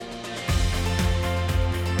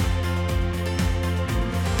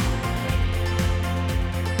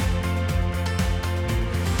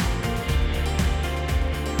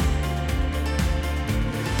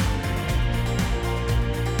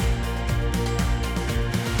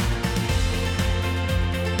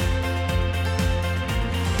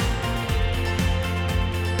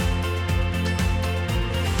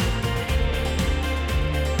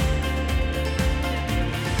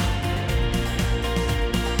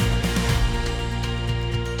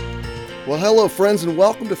Well, hello, friends, and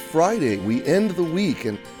welcome to Friday. We end the week,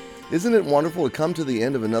 and isn't it wonderful to come to the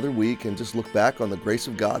end of another week and just look back on the grace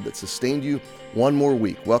of God that sustained you one more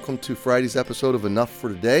week? Welcome to Friday's episode of Enough for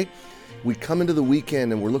Today. We come into the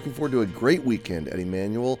weekend, and we're looking forward to a great weekend at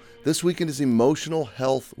Emmanuel. This weekend is Emotional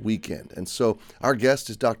Health Weekend, and so our guest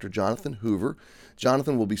is Dr. Jonathan Hoover.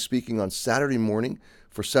 Jonathan will be speaking on Saturday morning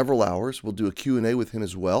for several hours. We'll do a Q&A with him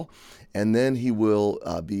as well, and then he will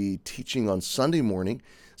be teaching on Sunday morning.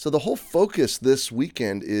 So the whole focus this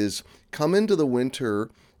weekend is come into the winter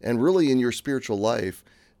and really in your spiritual life,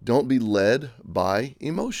 don't be led by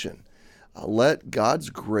emotion. Let God's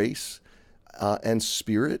grace and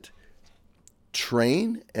Spirit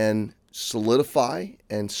train and solidify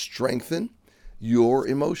and strengthen your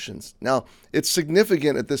emotions. Now, it's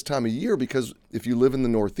significant at this time of year because if you live in the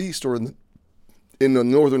Northeast or in the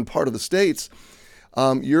northern part of the states,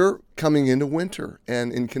 you're coming into winter.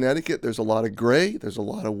 And in Connecticut, there's a lot of gray, there's a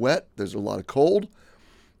lot of wet, there's a lot of cold.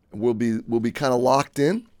 We'll be kind of locked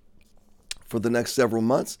in for the next several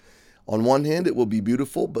months. On one hand, it will be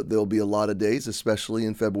beautiful, but there'll be a lot of days, especially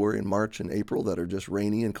in February and March and April, that are just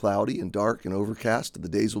rainy and cloudy and dark and overcast. The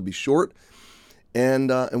days will be short, and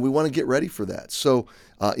we want to get ready for that. So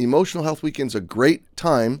Emotional Health Weekend's a great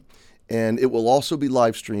time, and it will also be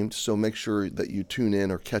live streamed, so make sure that you tune in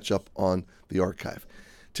or catch up on the archive.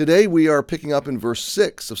 Today we are picking up in verse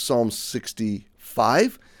 6 of Psalm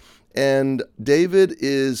 65, and David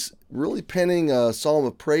is really penning a psalm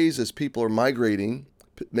of praise as people are migrating,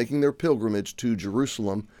 making their pilgrimage to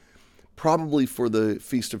Jerusalem, probably for the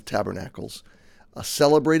Feast of Tabernacles,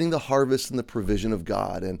 celebrating the harvest and the provision of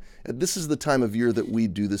God. And this is the time of year that we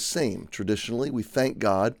do the same. Traditionally, we thank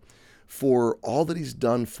God for all that He's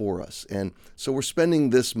done for us. And so we're spending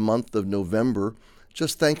this month of November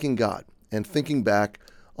just thanking God and thinking back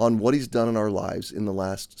on what He's done in our lives in the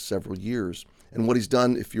last several years. And what He's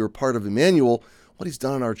done, if you're a part of Emmanuel, what He's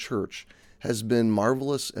done in our church has been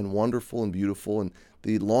marvelous and wonderful and beautiful, and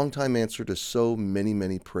the longtime answer to so many,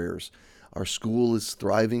 many prayers. Our school is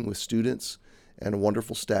thriving with students and a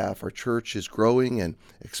wonderful staff. Our church is growing and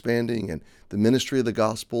expanding, and the ministry of the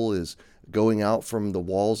gospel is going out from the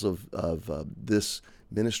walls of this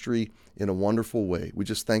ministry in a wonderful way. We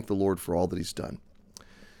just thank the Lord for all that He's done.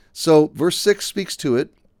 So verse 6 speaks to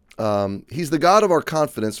it. He's the God of our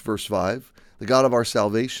confidence, verse 5, the God of our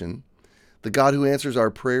salvation, the God who answers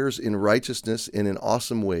our prayers in righteousness and in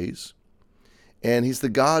awesome ways. And He's the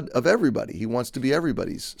God of everybody. He wants to be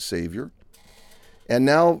everybody's Savior. And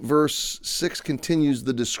now verse 6 continues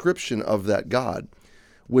the description of that God,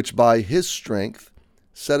 which by His strength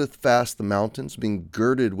setteth fast the mountains, being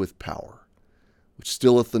girded with power, which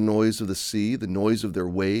stilleth the noise of the sea, the noise of their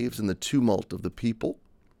waves, and the tumult of the people.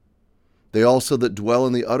 They also that dwell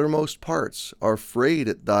in the uttermost parts are afraid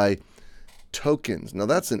at thy tokens. Now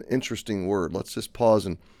that's an interesting word. Let's just pause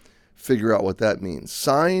and figure out what that means.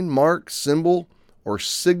 Sign, mark, symbol, or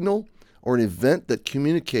signal, or an event that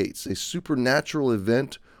communicates a supernatural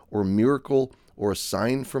event or miracle or a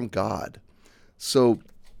sign from God. So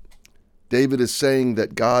David is saying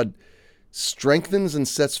that God strengthens and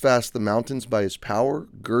sets fast the mountains by His power,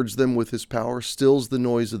 girds them with His power, stills the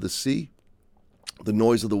noise of the sea, the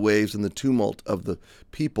noise of the waves, and the tumult of the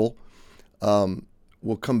people.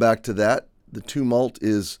 We'll come back to that. The tumult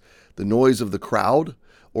is the noise of the crowd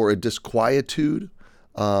or a disquietude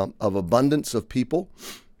of abundance of people.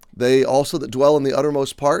 They also that dwell in the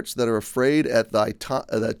uttermost parts, that are afraid at thy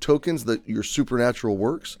tokens, that your supernatural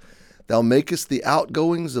works. Thou makest the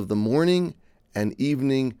outgoings of the morning and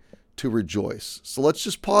evening to rejoice. So let's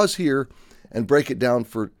just pause here and break it down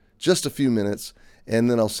for just a few minutes,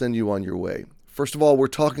 and then I'll send you on your way. First of all, we're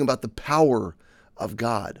talking about the power of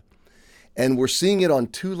God, and we're seeing it on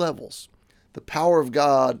two levels. The power of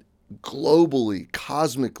God globally,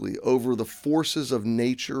 cosmically, over the forces of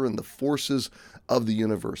nature and the forces of the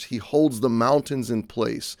universe. He holds the mountains in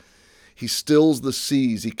place. He stills the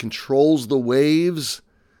seas. He controls the waves,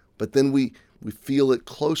 but then we feel it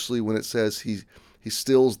closely when it says he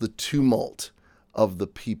stills the tumult of the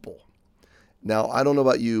people. Now, I don't know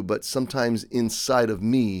about you, but sometimes inside of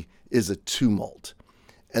me is a tumult.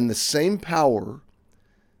 And the same power,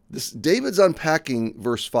 David's unpacking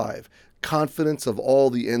verse 5, confidence of all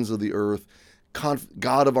the ends of the earth,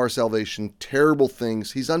 God of our salvation, terrible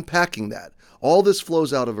things. He's unpacking that. All this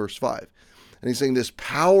flows out of verse 5. And he's saying this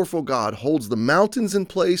powerful God holds the mountains in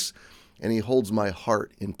place, and He holds my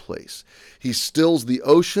heart in place. He stills the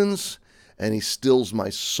oceans, and He stills my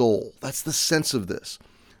soul. That's the sense of this.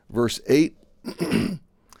 Verse 8,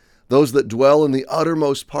 those that dwell in the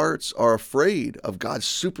uttermost parts are afraid of God's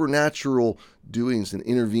supernatural doings and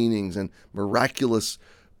intervenings and miraculous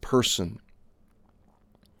person.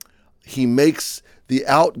 He makes the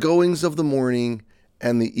outgoings of the morning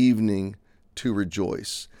and the evening to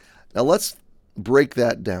rejoice. Now let's break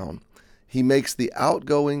that down. He makes the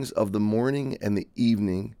outgoings of the morning and the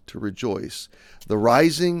evening to rejoice. The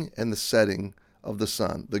rising and the setting of the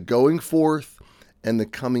sun, the going forth and the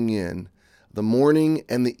coming in, the morning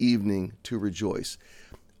and the evening to rejoice.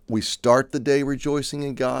 We start the day rejoicing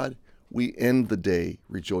in God. We end the day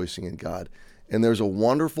rejoicing in God. And there's a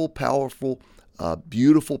wonderful, powerful,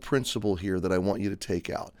 beautiful principle here that I want you to take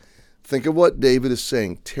out. Think of what David is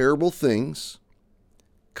saying. Terrible things,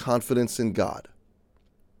 confidence in God.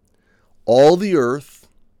 All the earth,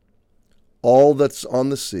 all that's on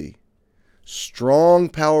the sea, strong,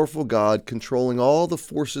 powerful God controlling all the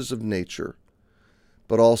forces of nature,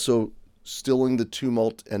 but also stilling the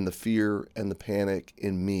tumult and the fear and the panic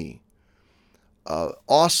in me.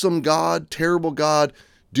 Awesome God, terrible God,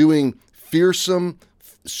 doing fearsome,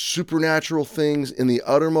 supernatural things in the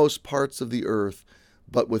uttermost parts of the earth,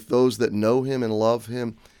 but with those that know him and love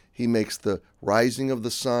him, he makes the rising of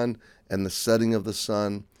the sun and the setting of the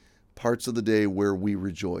sun parts of the day where we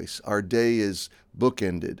rejoice. Our day is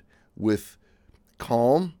bookended with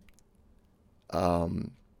calm,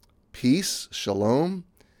 peace, shalom,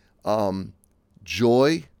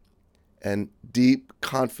 joy, and deep,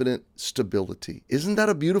 confident stability. Isn't that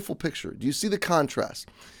a beautiful picture? Do you see the contrast?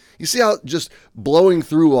 You see how just blowing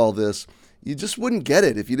through all this, you just wouldn't get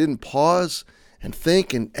it if you didn't pause and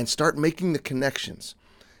think and start making the connections.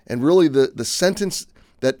 And really the sentence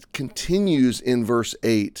that continues in verse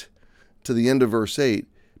 8 to the end of verse 8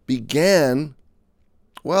 began,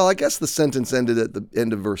 well, I guess the sentence ended at the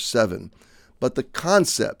end of verse 7, but the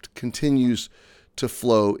concept continues to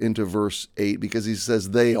flow into verse 8 because he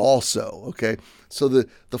says they also, okay? So the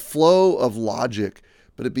flow of logic,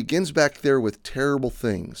 but it begins back there with terrible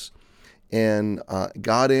things and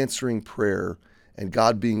God answering prayer and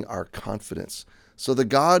God being our confidence. So the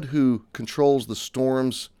God who controls the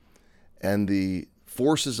storms and the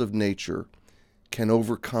forces of nature can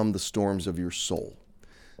overcome the storms of your soul.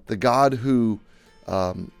 The God who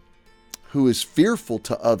is fearful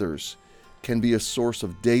to others can be a source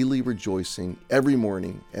of daily rejoicing every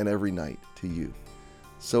morning and every night to you.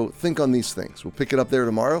 So think on these things. We'll pick it up there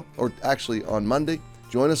tomorrow, or actually on Monday.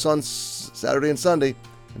 Join us on Saturday and Sunday.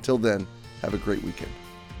 Until then, have a great weekend.